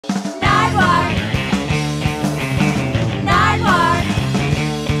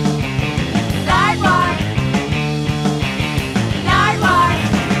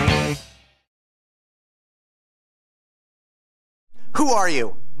Who are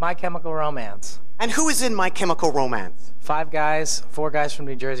you? My Chemical Romance. And who is in My Chemical Romance? 5 guys, 4 guys from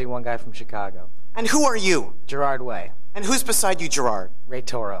New Jersey, 1 guy from Chicago. And who are you? Gerard Way. And who's beside you, Gerard? Ray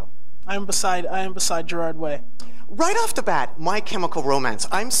Toro. I am beside Gerard Way. Right off the bat, My Chemical Romance,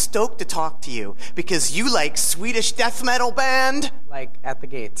 I'm stoked to talk to you because you like Swedish death metal band? Like At the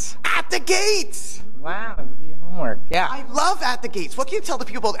Gates. At the Gates! Wow, you do your homework. Yeah. I love At the Gates. What can you tell the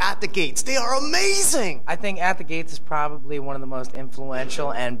people about At the Gates? They are amazing! I think At the Gates is probably one of the most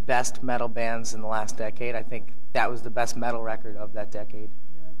influential and best metal bands in the last decade. I think that was the best metal record of that decade.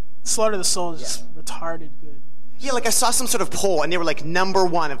 Yeah. Slaughter the Soul is just retarded good. Yeah, like I saw some sort of poll, and they were like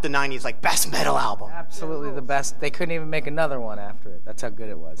 #1 of the 90s, like best metal album. Absolutely the best. They couldn't even make another one after it. That's how good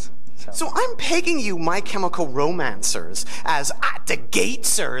it was. So I'm pegging you My Chemical Romancers as At the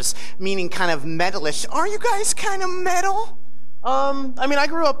Gatesers, meaning kind of metalish. Are you guys kind of metal? I mean, I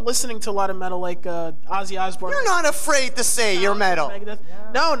grew up listening to a lot of metal, like Ozzy Osbourne. You're not afraid to say you're metal. Yeah.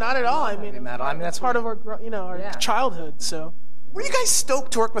 No, not at all. I mean, metal. I mean, that's part of our, our childhood. So. Were you guys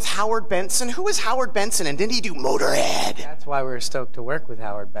stoked to work with Howard Benson? Who is Howard Benson, and didn't he do Motorhead? That's why we were stoked to work with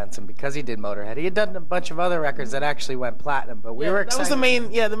Howard Benson, because he did Motorhead. He had done a bunch of other records that actually went platinum, but we were excited. That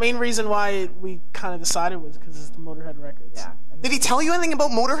was the main reason why we kind of decided was because it's the Motorhead records. Yeah. Did he tell you anything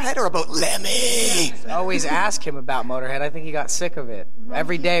about Motorhead or about Lemmy? Always ask him about Motorhead. I think he got sick of it.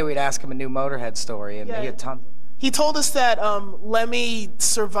 Every day we'd ask him a new Motorhead story, and he had tons. He told us that Lemmy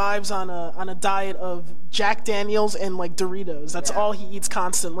survives on a diet of Jack Daniels and like Doritos. That's all he eats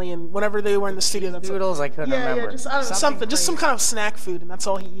constantly. And whenever they were in the studio, that's noodles. I couldn't remember. Yeah, just some kind of snack food, and that's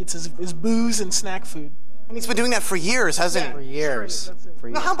all he eats is booze and snack food. And he's been doing that for years, hasn't he? For years.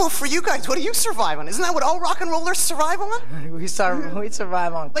 Now, how about for you guys? What do you survive on? Isn't that what all rock and rollers survive on? we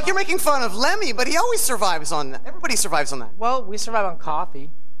survive on. Like you're making fun of Lemmy, but he always survives on that. Everybody survives on that. Well, we survive on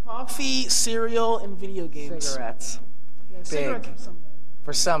coffee. Coffee, cereal, and video games. Cigarettes. Yeah, cigarettes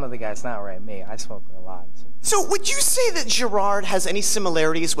for some of the guys, not right. Me, I smoke a lot. So would you say that Gerard has any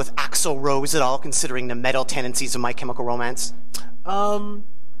similarities with Axl Rose at all, considering the metal tendencies of My Chemical Romance? No,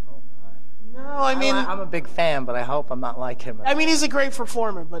 I mean... I'm a big fan, but I hope I'm not like him. I mean, he's a great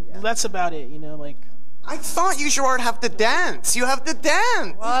performer, but that's about it, like... I thought you, Gerard, have to dance. You have to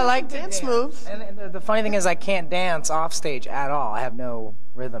dance. Well, I like dance moves. And the funny thing is I can't dance off stage at all. I have no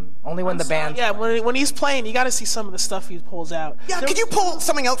rhythm. Only when the band... Yeah, when he's playing, you got to see some of the stuff he pulls out. Yeah, could you pull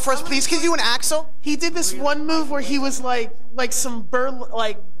something out for us, please? Could you do an Axl? He did this one move where he was like some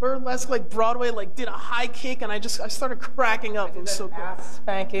burlesque, like Broadway, like did a high kick, and I started cracking up. It was so cool. Ass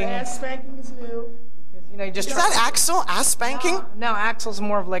spanking. The ass spanking is new. Is that Axl? Ass spanking? No, Axl's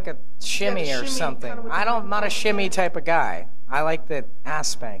more of like a shimmy or something. I'm not a shimmy type of guy. I like the ass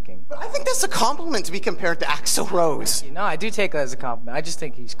spanking. But I think that's a compliment to be compared to Axl Rose. No, I do take that as a compliment. I just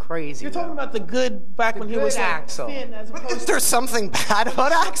think he's crazy. You're talking about the good back when he was Axl. Thin, but is there something bad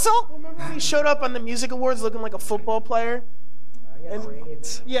about Axl? Remember when he showed up on the music awards looking like a football player?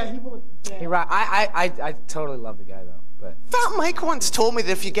 Braids. Yeah, he looked bad. I totally love the guy though. But Fat Mike once told me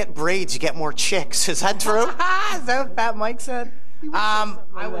that if you get braids, you get more chicks. Is that true? Is that what Fat Mike said?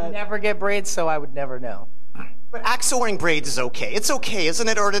 I would never get braids, so I would never know. But Axl wearing braids is okay. It's okay, isn't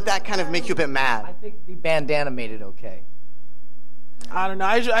it? Or did that kind of make you a bit mad? I think the bandana made it okay. I don't know.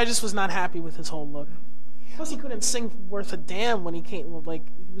 I just was not happy with his whole look. Plus, he couldn't sing worth a damn when he came. Like,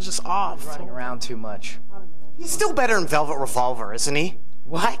 he was just off. Running around too much. I don't know. He's still better in Velvet Revolver, isn't he?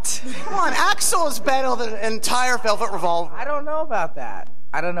 What? Come on, Axl is better than the entire Velvet Revolver. I don't know about that.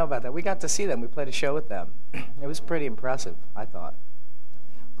 We got to see them. We played a show with them. It was pretty impressive, I thought.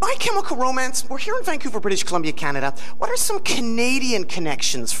 My Chemical Romance, we're here in Vancouver, British Columbia, Canada. What are some Canadian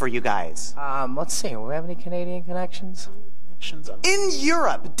connections for you guys? Let's see. Do we have any Canadian connections? In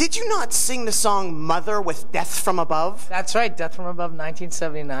Europe, did you not sing the song Mother with Death from Above? That's right, Death from Above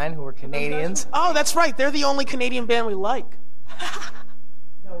 1979, who were Canadians. Oh, that's right. They're the only Canadian band we like.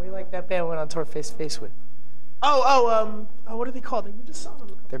 No, we like that band we went on tour face to face with. What are they called? We just saw them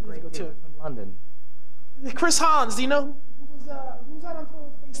a couple years ago, too. From London. Chris Hans, do you know who was out on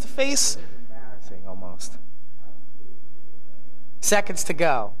tour face to face? Embarrassing, almost. Seconds to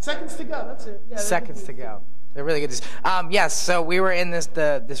Go. Seconds to Go, that's it. Yeah, Seconds to Go. They're really good. Yes, so we were in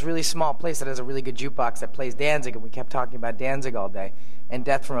this really small place that has a really good jukebox that plays Danzig, and we kept talking about Danzig all day. And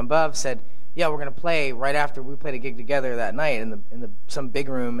Death from Above said, yeah, we're going to play right after we played a gig together that night in some big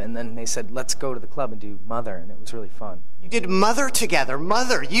room, and then they said, let's go to the club and do Mother, and it was really fun. You did Mother together.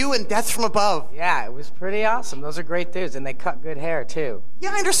 Mother, you and Death from Above. Yeah, it was pretty awesome. Those are great dudes, and they cut good hair, too.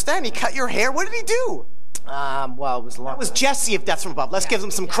 Yeah, I understand. He cut your hair. What did he do? Well, it was long. That was Jesse of Death from Above. Let's give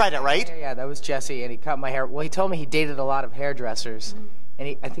him some credit, right? Yeah, that was Jesse, and he cut my hair. Well, he told me he dated a lot of hairdressers,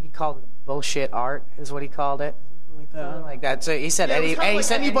 and I think he called it bullshit art, is what he called it. like that. Something like that. So he said, Yeah, it was kinda he like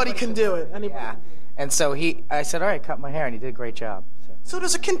said anybody can do it. Anybody. Yeah. And so I said, all right, cut my hair, and he did a great job. So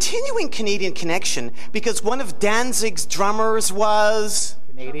there's a continuing Canadian connection because one of Danzig's drummers was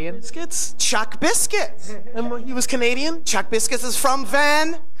Canadian? Biscuits. Chuck Biscuits. And he was Canadian. Chuck Biscuits is from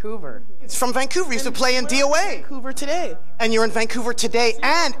Vancouver. It's from Vancouver. He used to play in DOA. Vancouver today. And you're in Vancouver today.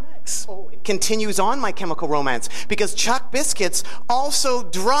 And it continues on My Chemical Romance because Chuck Biscuits also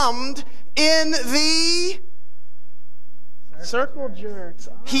drummed in the Circle Jerks.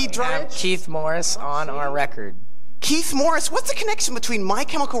 Oh, He drummed Keith Morris on our record. Keith Morris. What's the connection between My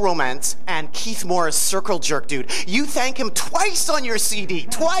Chemical Romance and Keith Morris Circle Jerk, dude? You thank him twice on your CD.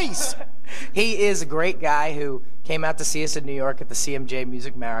 Twice. He is a great guy who came out to see us in New York at the CMJ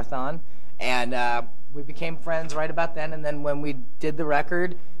Music Marathon, and we became friends right about then. And then when we did the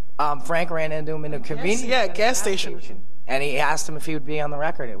record, Frank ran into him in a convenience gas station. And he asked him if he would be on the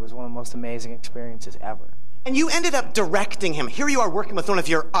record. It was one of the most amazing experiences ever. And you ended up directing him. Here you are working with one of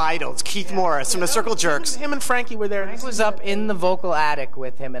your idols, Keith Morris from the Circle Jerks. Him and Frankie were there. Frank was up in the vocal attic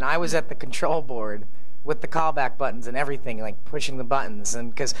with him, and I was at the control board with the callback buttons and everything, like pushing the buttons. And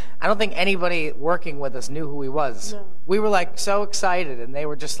because I don't think anybody working with us knew who he was. No. We were like so excited, and they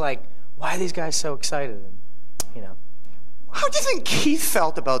were just like, "Why are these guys so excited?" And, you know. How do you think Keith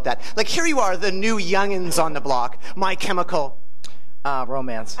felt about that? Like, here you are, the new youngins on the block, My Chemical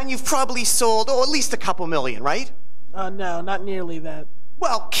Romance. And you've probably sold, at least a couple million, right? No, not nearly that.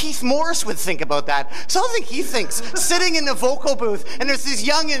 Well, Keith Morris would think about that. So I think he thinks, sitting in the vocal booth, and there's these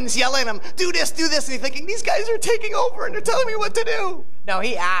youngins yelling at him, do this, and he's thinking, these guys are taking over, and they're telling me what to do. No,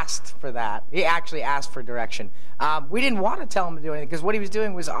 he asked for that. He actually asked for direction. We didn't want to tell him to do anything, because what he was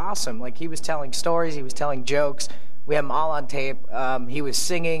doing was awesome. Like, he was telling stories, he was telling jokes. We had him all on tape. He was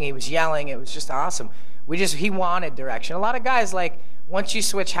singing, he was yelling. It was just awesome. He wanted direction. A lot of guys, like, once you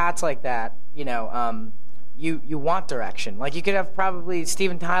switch hats like that, you know, you want direction. Like, you could have probably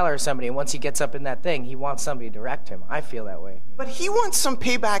Steven Tyler or somebody, and once he gets up in that thing, he wants somebody to direct him. I feel that way. But he wants some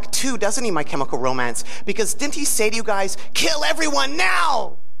payback too, doesn't he, My Chemical Romance? Because didn't he say to you guys, kill everyone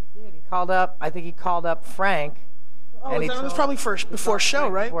now? He did. I think he called up Frank. Oh, and that was probably before show,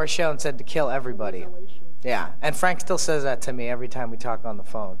 right? Before show, and said to kill everybody. Yeah, and Frank still says that to me every time we talk on the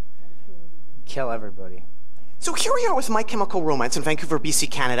phone. Kill everybody. So here we are with My Chemical Romance in Vancouver, BC,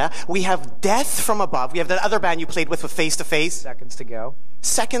 Canada. We have Death from Above. We have that other band you played with Face to Face. Seconds to Go.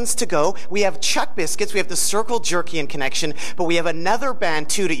 Seconds to Go. We have Chuck Biscuits. We have the Circle Jerkian Connection. But we have another band,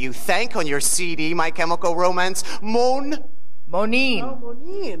 too, that you thank on your CD, My Chemical Romance, Moneen. Oh,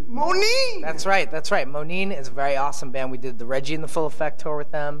 Moneen. Moneen. That's right. Moneen is a very awesome band. We did the Reggie and the Full Effect tour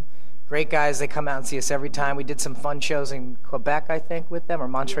with them. Great guys. They come out and see us every time. We did some fun shows in Quebec, I think, with them, or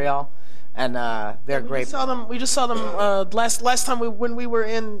Montreal. And they're great. We just saw them last time when we were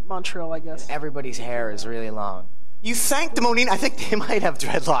in Montreal, I guess. Everybody's hair is really long. You thanked Moneen. I think they might have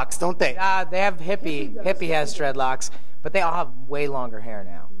dreadlocks, don't they? They have Hippie. Hippie has dreadlocks, but they all have way longer hair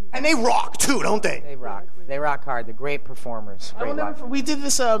now. And they rock, too, don't they? They rock. They rock hard. They're great performers. We did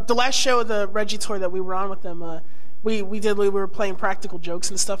this, the last show of the Reggie tour that we were on with them, we were playing practical jokes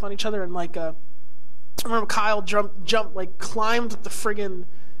and stuff on each other, and like, I remember Kyle jumped, like, climbed the friggin',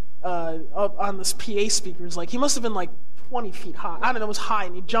 up on this PA speakers. Like, he must have been like 20 feet high. I don't know, it was high,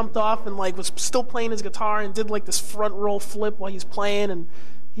 and he jumped off and like was still playing his guitar and did like this front roll flip while he's playing, and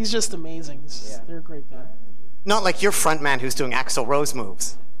he's just amazing. They're a great band. Not like your front man who's doing Axl Rose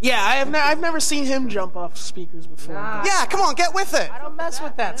moves. Yeah, I've never seen him jump off speakers before. Nah. Yeah, come on, get with it. I don't mess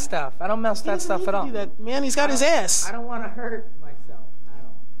with that stuff. I don't mess with that stuff at all. Man, he's got his ass. I don't want to hurt myself.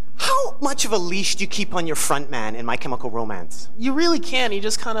 How much of a leash do you keep on your front man in My Chemical Romance? You really can. You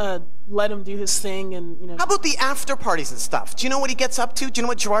just kind of let him do his thing, and you know. How about the after parties and stuff? Do you know what he gets up to? Do you know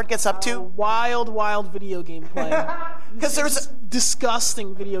what Gerard gets up to? Wild video game play. Because there's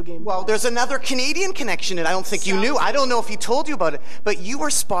disgusting video game. Well, there's another Canadian connection that I don't think you knew. I don't know if he told you about it, but you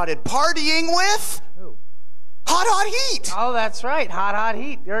were spotted partying with Who? Hot Heat. Oh, that's right. Hot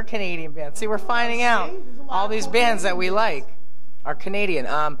Heat. They're a Canadian band. See, we're finding out all these bands that we like are Canadian.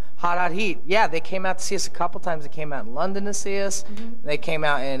 Hot Heat. Yeah, they came out to see us a couple times. They came out in London to see us. They came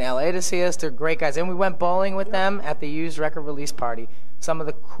out in LA to see us. They're great guys. And we went bowling with them at the Used record release party. Some of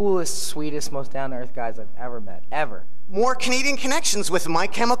the coolest, sweetest, most down-to-earth guys I've ever met. Ever. More Canadian connections with My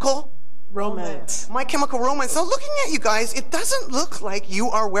Chemical Romance. My Chemical Romance. Now, looking at you guys, it doesn't look like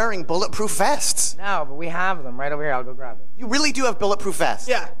you are wearing bulletproof vests. No, but we have them right over here. I'll go grab it. You really do have bulletproof vests.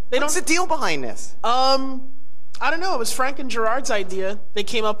 Yeah. What's the deal behind this? I don't know. It was Frank and Gerard's idea. They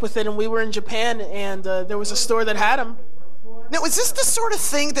came up with it, and we were in Japan, and there was a store that had them. Now, is this the sort of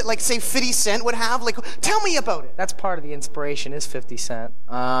thing that, like, say, 50 Cent would have? Like, tell me about it. That's part of the inspiration is 50 Cent.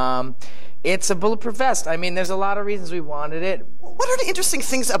 It's a bulletproof vest. I mean, there's a lot of reasons we wanted it. What are the interesting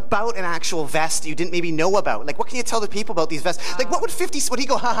things about an actual vest you didn't maybe know about? Like, what can you tell the people about these vests? Like, what would 50 Cent, would he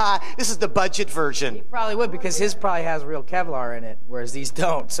go, haha, this is the budget version? He probably would, because his probably has real Kevlar in it, whereas these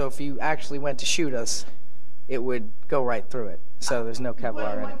don't. So if you actually went to shoot us, it would go right through it. So there's no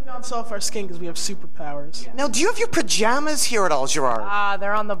Kevlar in it. We might bounce off our skin because we have superpowers. Now, do you have your pajamas here at all, Gerard?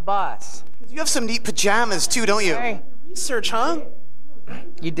 They're on the bus. You have some neat pajamas, too, don't you? Hey, Research, huh?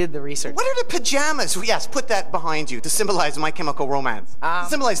 you did the research. What are the pajamas? Yes, put that behind you to symbolize My Chemical Romance. To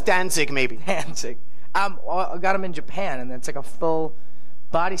symbolize Danzig, maybe. Danzig. I got them in Japan, and it's like a full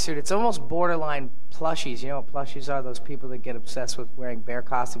bodysuit. It's almost borderline plushies. You know what plushies are? Those people that get obsessed with wearing bear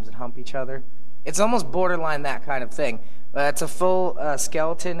costumes and hump each other. It's almost borderline that kind of thing. It's a full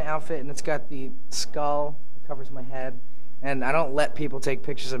skeleton outfit, and it's got the skull that covers my head. And I don't let people take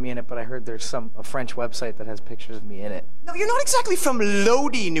pictures of me in it, but I heard there's a French website that has pictures of me in it. No, you're not exactly from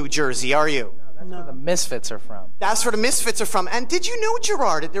Lodi, New Jersey, are you? That's where the Misfits are from. That's where the Misfits are from. And did you know,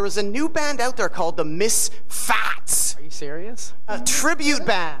 Gerard, that there was a new band out there called the Misfats? Are you serious? A tribute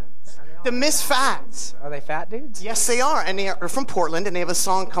band. The Misfats. Are they fat dudes? Yes, they are. And they are from Portland, and they have a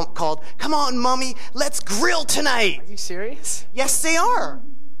song called Come On, Mommy, Let's Grill Tonight. Are you serious? Yes, they are.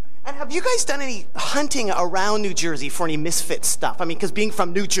 And have you guys done any hunting around New Jersey for any Misfits stuff? I mean, because being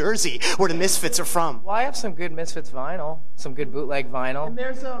from New Jersey, where the Misfits are from. Well, I have some good Misfits vinyl, some good bootleg vinyl. And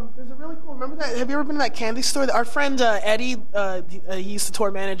there's a really cool, remember that, have you ever been to that candy store? Our friend Eddie, he used to tour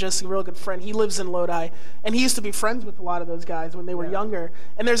manage us, a real good friend. He lives in Lodi, and he used to be friends with a lot of those guys when they were younger.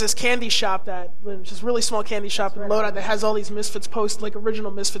 And there's this candy shop it's just really small candy shop in Lodi that has all these Misfits posters, like original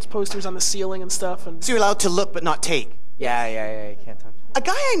Misfits posters on the ceiling and stuff. And So you're allowed to look but not take. Yeah, you can't touch it. A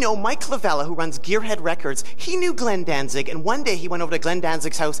guy I know, Mike Clavella, who runs Gearhead Records, he knew Glenn Danzig, and one day he went over to Glenn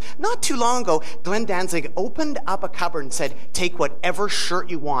Danzig's house. Not too long ago, Glenn Danzig opened up a cupboard and said, take whatever shirt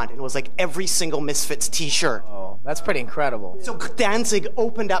you want. And it was like every single Misfits t-shirt. Oh, that's pretty incredible. So Danzig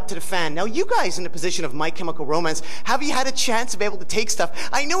opened up to the fan. Now, you guys in the position of My Chemical Romance, have you had a chance to be able to take stuff?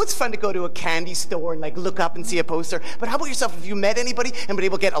 I know it's fun to go to a candy store and like look up and see a poster, but how about yourself? Have you met anybody and been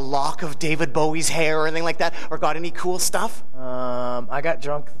able to get a lock of David Bowie's hair or anything like that, or got any cool stuff? I got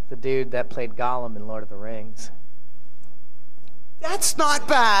drunk with the dude that played Gollum in Lord of the Rings. That's not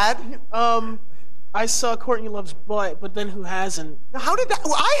bad. I saw Courtney Love's butt, but then who hasn't? Now, how did that?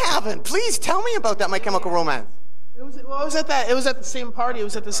 Well, I haven't. Please tell me about that, My Chemical Romance. It was at the same party. It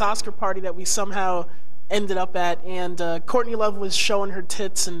was at this Oscar party that we somehow ended up at, and Courtney Love was showing her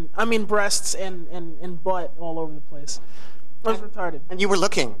tits breasts and butt all over the place. I was retarded. And you were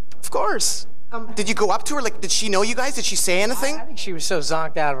looking. Of course. Did you go up to her? Like, did she know you guys? Did she say anything? I think she was so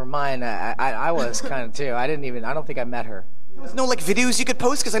zonked out of her mind. I was kind of too. I don't think I met her. There was no like videos you could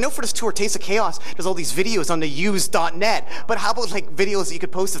post? Because I know for this tour, Taste of Chaos, there's all these videos on the used.net. But how about like videos that you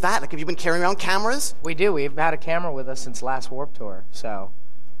could post of that? Like, have you been carrying around cameras? We do. We've had a camera with us since last Warped Tour, so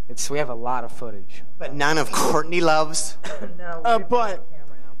we have a lot of footage. But none of Courtney Love's. No, butt.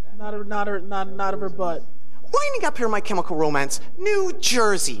 Not of her butt. Winding up here, My Chemical Romance, New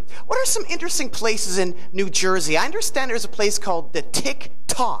Jersey. What are some interesting places in New Jersey? I understand there's a place called the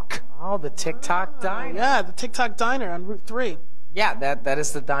TikTok. Oh, the TikTok Diner. Yeah, the TikTok Diner on Route 3. Yeah, that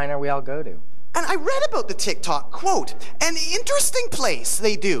is the diner we all go to. And I read about the TikTok, quote, an interesting place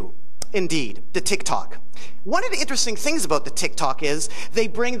they do. Indeed, the TikTok. One of the interesting things about the TikTok is they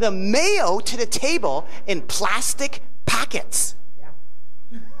bring the mayo to the table in plastic packets.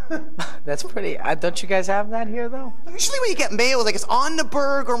 That's pretty. Don't you guys have that here, though? Usually when you get mayo, like it's on the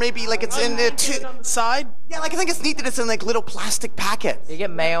burg or maybe like it's in the... on the side? Yeah, like I think it's neat that it's in like little plastic packets. You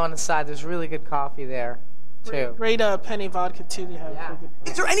get mayo on the side. There's really good coffee there, too. Great penny vodka, too. They have. Yeah.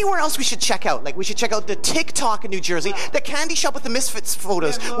 Is there anywhere else we should check out? Like we should check out the TikTok in New Jersey, the candy shop with the Misfits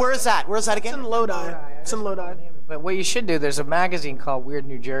photos. Yeah, Where is that? Where is that again? It's in Lodi. It's in Lodi. But what you should do, there's a magazine called Weird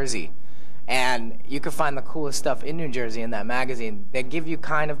New Jersey. And you can find the coolest stuff in New Jersey in that magazine. They give you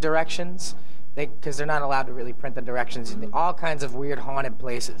kind of directions, because they're not allowed to really print the directions in all kinds of weird haunted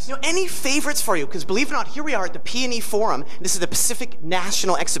places. You know, any favorites for you? Because believe it or not, here we are at the P&E Forum. This is the Pacific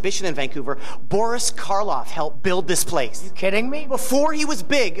National Exhibition in Vancouver. Boris Karloff helped build this place. You kidding me? Before he was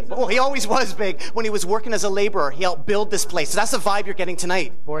big, well, he always was big, when he was working as a laborer, he helped build this place. So that's the vibe you're getting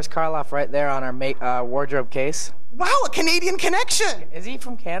tonight. Boris Karloff right there on our wardrobe case. Wow, a Canadian connection. Is he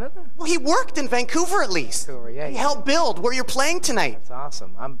from Canada? Well, he worked in Vancouver at least. Vancouver, yeah. He helped build where you're playing tonight. That's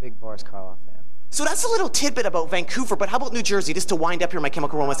awesome. I'm a big Boris Karloff fan. So that's a little tidbit about Vancouver, but how about New Jersey, just to wind up here, My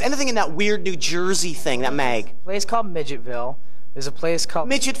Chemical Romance? Anything in that weird New Jersey thing, that mag? A place called Midgetville. There's a place called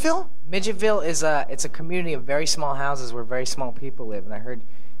Midgetville? Midgetville is it's a community of very small houses where very small people live, and I heard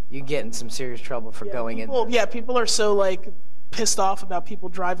you get in some serious trouble for going in. Yeah, people are so like pissed off about people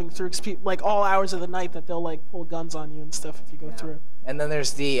driving through, like all hours of the night, that they'll like pull guns on you and stuff if you go through. And then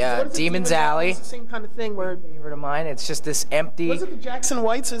there's the Demon's Alley. It's the same kind of thing where. Favorite of mine. It's just this empty. Was it the Jackson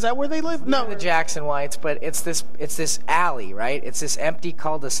Whites? Is that where they live? No, the Jackson Whites, but it's this alley, right? It's this empty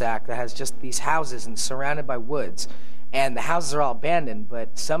cul-de-sac that has just these houses and surrounded by woods, and the houses are all abandoned.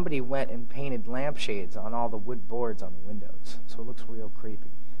 But somebody went and painted lampshades on all the wood boards on the windows, so it looks real creepy.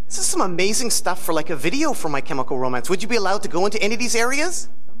 This is some amazing stuff for like a video for My Chemical Romance. Would you be allowed to go into any of these areas?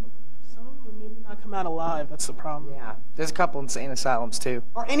 some of them maybe not come out alive. That's the problem. Yeah, there's a couple insane asylums too.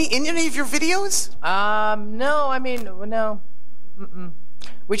 Are any in any of your videos? No, I mean, no.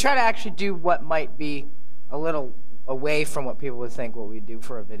 We try to actually do what might be a little away from what people would think what we do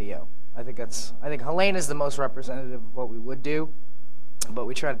for a video. I think Helene is the most representative of what we would do, but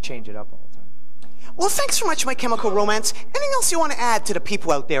we try to change it up all the time. Well, thanks so much, My Chemical Romance. Anything else you want to add to the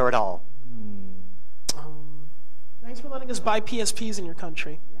people out there at all? Thanks for letting us buy PSPs in your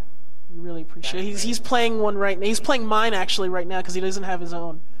country. We really appreciate it. He's playing one right now. He's playing mine actually right now because he doesn't have his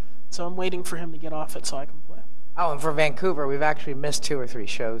own. So I'm waiting for him to get off it so I can play. Oh, and for Vancouver, we've actually missed 2 or 3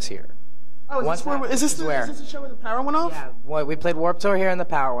 shows here. Oh, is this the show where the power went off? Yeah, well, we played Warped Tour here and the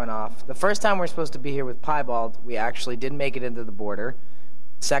power went off. The first time we were supposed to be here with Piebald, we actually didn't make it into the border.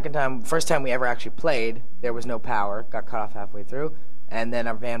 First time we ever actually played, there was no power, got cut off halfway through, and then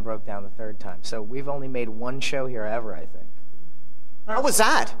our van broke down the 3rd time. So we've only made 1 show here ever, I think. How was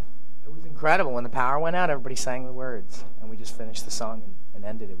that? It was incredible. When the power went out, everybody sang the words, and we just finished the song and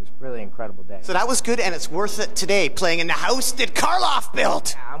ended. It was really an incredible day. So that was good, and it's worth it today, playing in the house that Karloff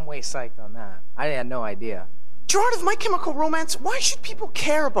built. Yeah, I'm way psyched on that. I had no idea. Gerard of My Chemical Romance, why should people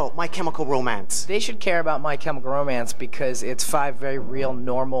care about My Chemical Romance? They should care about My Chemical Romance because it's 5 very real,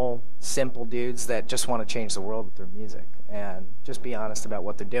 normal, simple dudes that just want to change the world with their music and just be honest about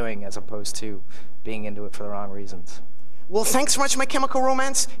what they're doing as opposed to being into it for the wrong reasons. Well, thanks so much, My Chemical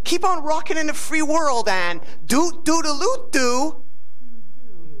Romance. Keep on rocking in the free world and doot doodaloot doo.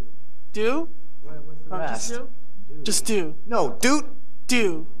 Do? What's the rest? Just do? Just do. No, doot.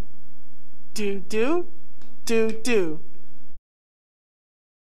 Do. Do. Do. Do. Do.